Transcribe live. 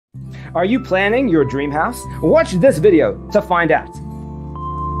Are you planning your dream house? Watch this video to find out.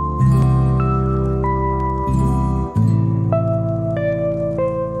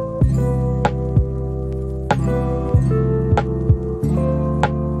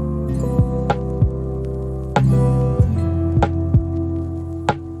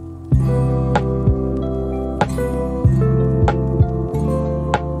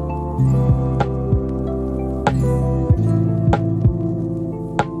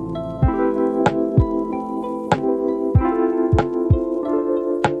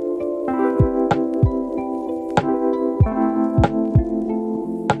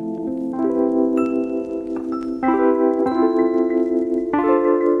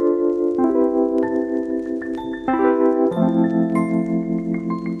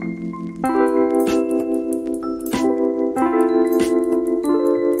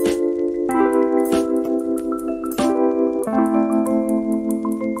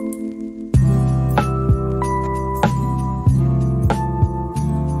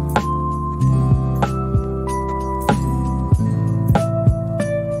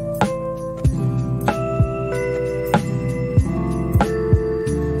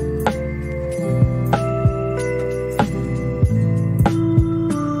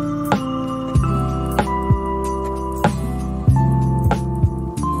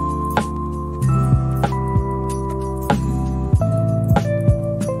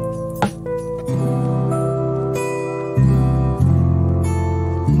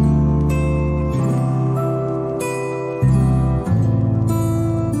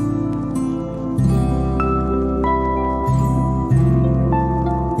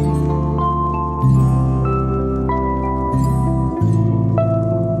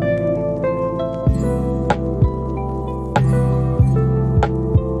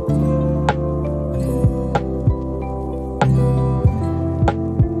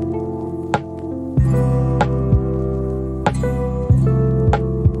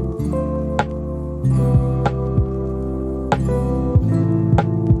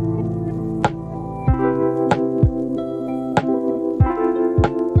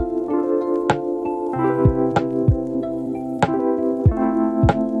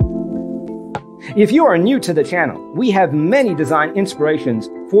 If you are new to the channel, we have many design inspirations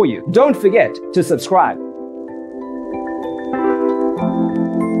for you. Don't forget to subscribe.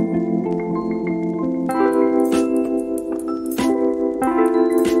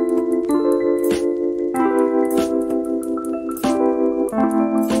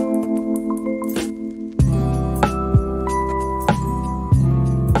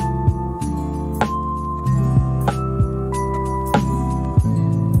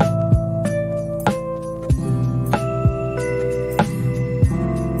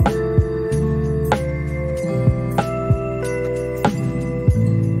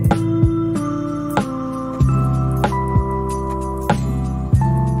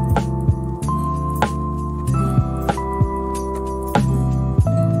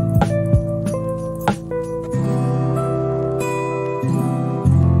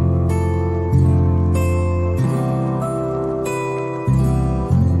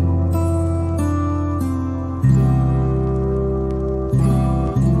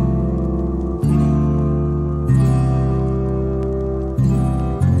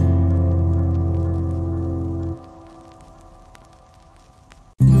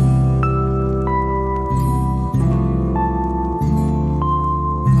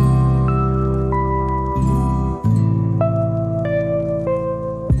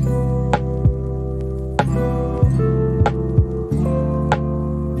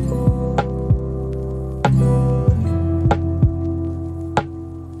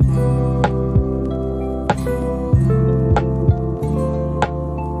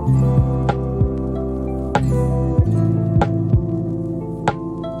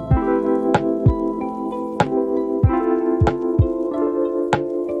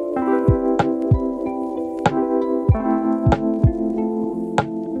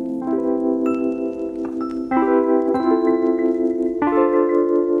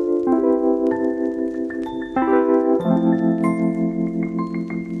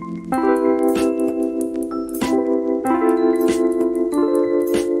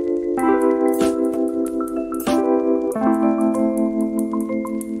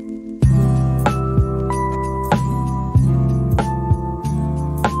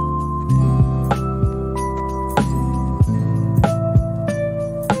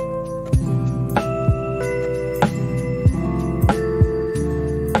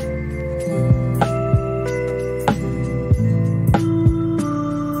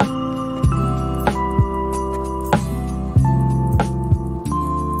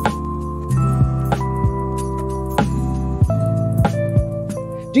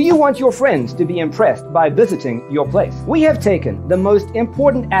 Do you want your friends to be impressed by visiting your place? We have taken the most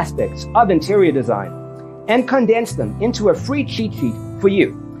important aspects of interior design and condensed them into a free cheat sheet for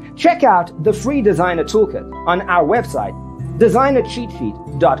you. Check out the free designer toolkit on our website,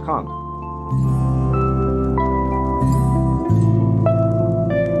 designercheatsheet.com.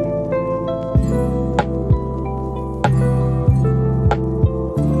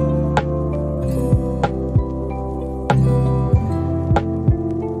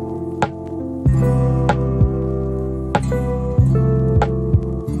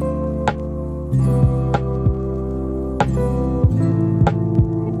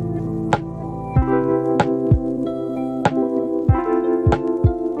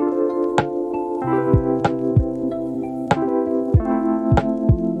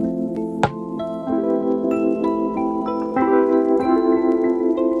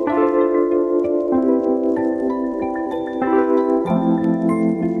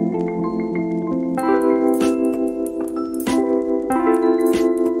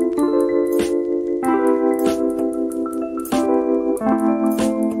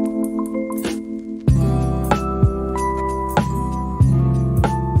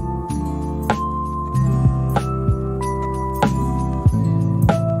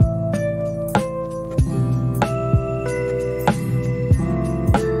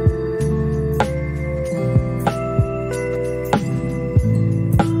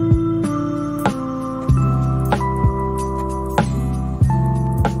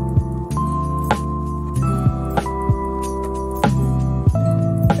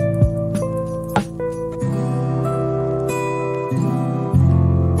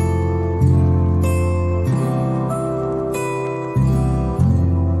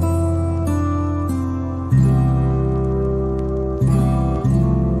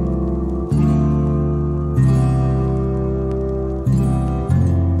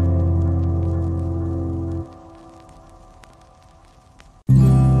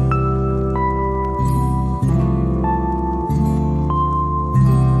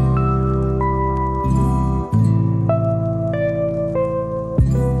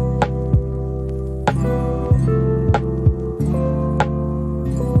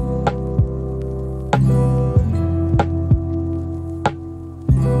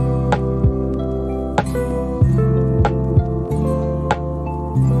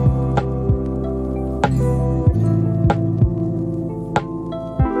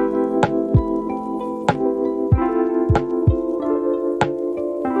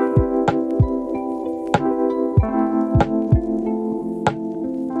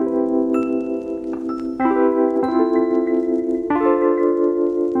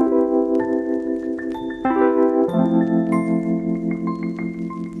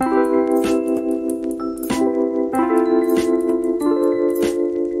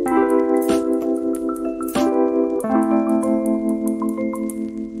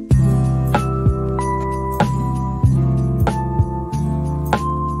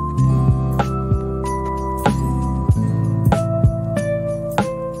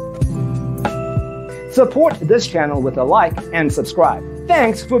 Support this channel with a like and subscribe.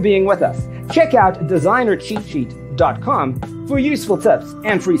 Thanks for being with us. Check out designercheatsheet.com for useful tips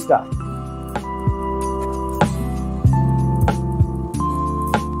and free stuff.